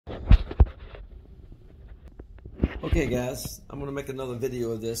Okay guys, I'm gonna make another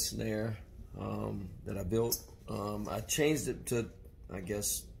video of this snare that I built. I changed it to, I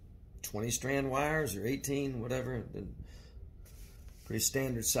guess, 20 strand wires or 18, whatever. Pretty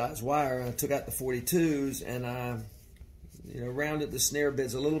standard size wire. I took out the 42s and I rounded the snare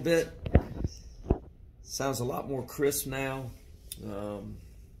bits a little bit. Sounds a lot more crisp now.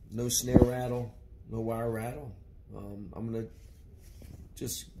 No snare rattle, no wire rattle. I'm gonna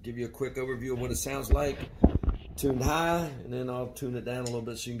just give you a quick overview of what it sounds like. Tuned high, and then I'll tune it down a little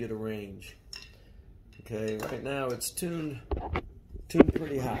bit so you can get a range. Okay, right now it's tuned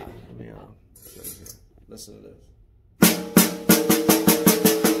pretty high. Let me show you here. Listen to this.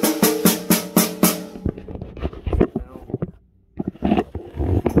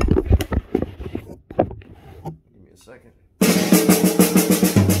 Give me a second. So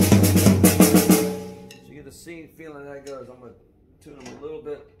you get the feeling that goes. I'm gonna tune them a little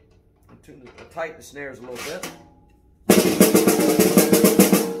bit. I tighten the snares a little bit. You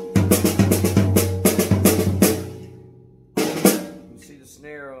see the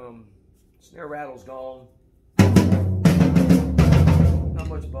snare rattle's gone. Not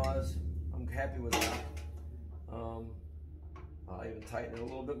much buzz. I'm happy with that. I'll even tighten it a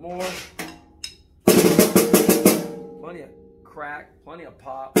little bit more. Plenty of crack, plenty of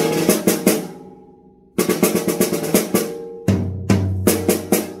pop.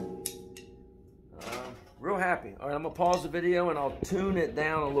 Real happy. All right, I'm gonna pause the video and I'll tune it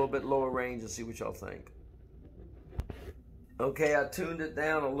down a little bit lower range and see what y'all think. Okay, I tuned it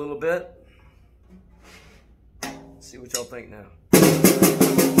down a little bit. Let's see what y'all think now.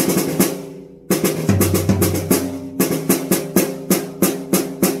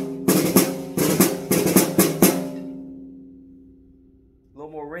 A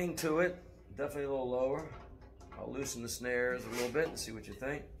little more ring to it, definitely a little lower. I'll loosen the snares a little bit and see what you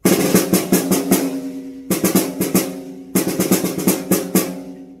think.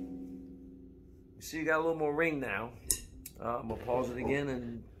 See, you got a little more ring now. I'm gonna pause it again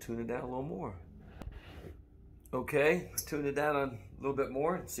and tune it down a little more. Okay, tune it down a little bit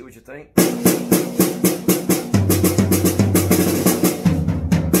more and see what you think.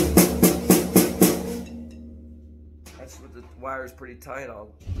 That's what the wire is pretty tight.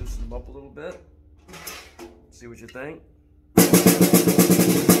 I'll loosen them up a little bit. See what you think.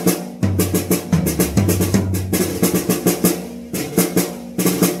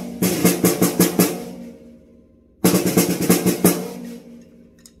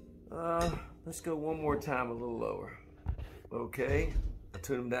 Let's go one more time a little lower. Okay, I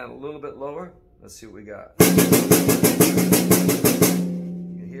tune them down a little bit lower. Let's see what we got.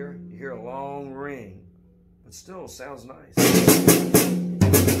 You hear a long ring, but still sounds nice.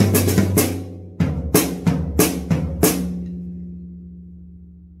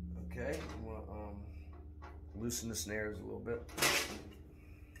 Okay, I'm gonna loosen the snares a little bit.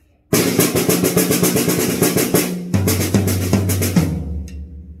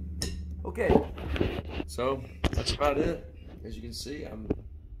 Okay, so that's about it. As you can see, I'm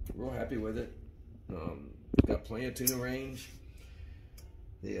real happy with it. Got plenty of tuning range.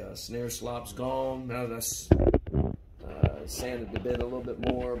 The snare slop's gone. Now that's sanded the bit a little bit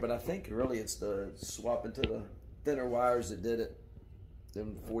more, but I think really it's the swapping to the thinner wires that did it.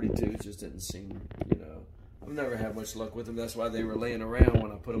 Them 42s just didn't seem, I've never had much luck with them. That's why they were laying around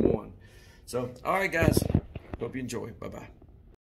when I put them on. So, all right, guys. Hope you enjoy. Bye-bye.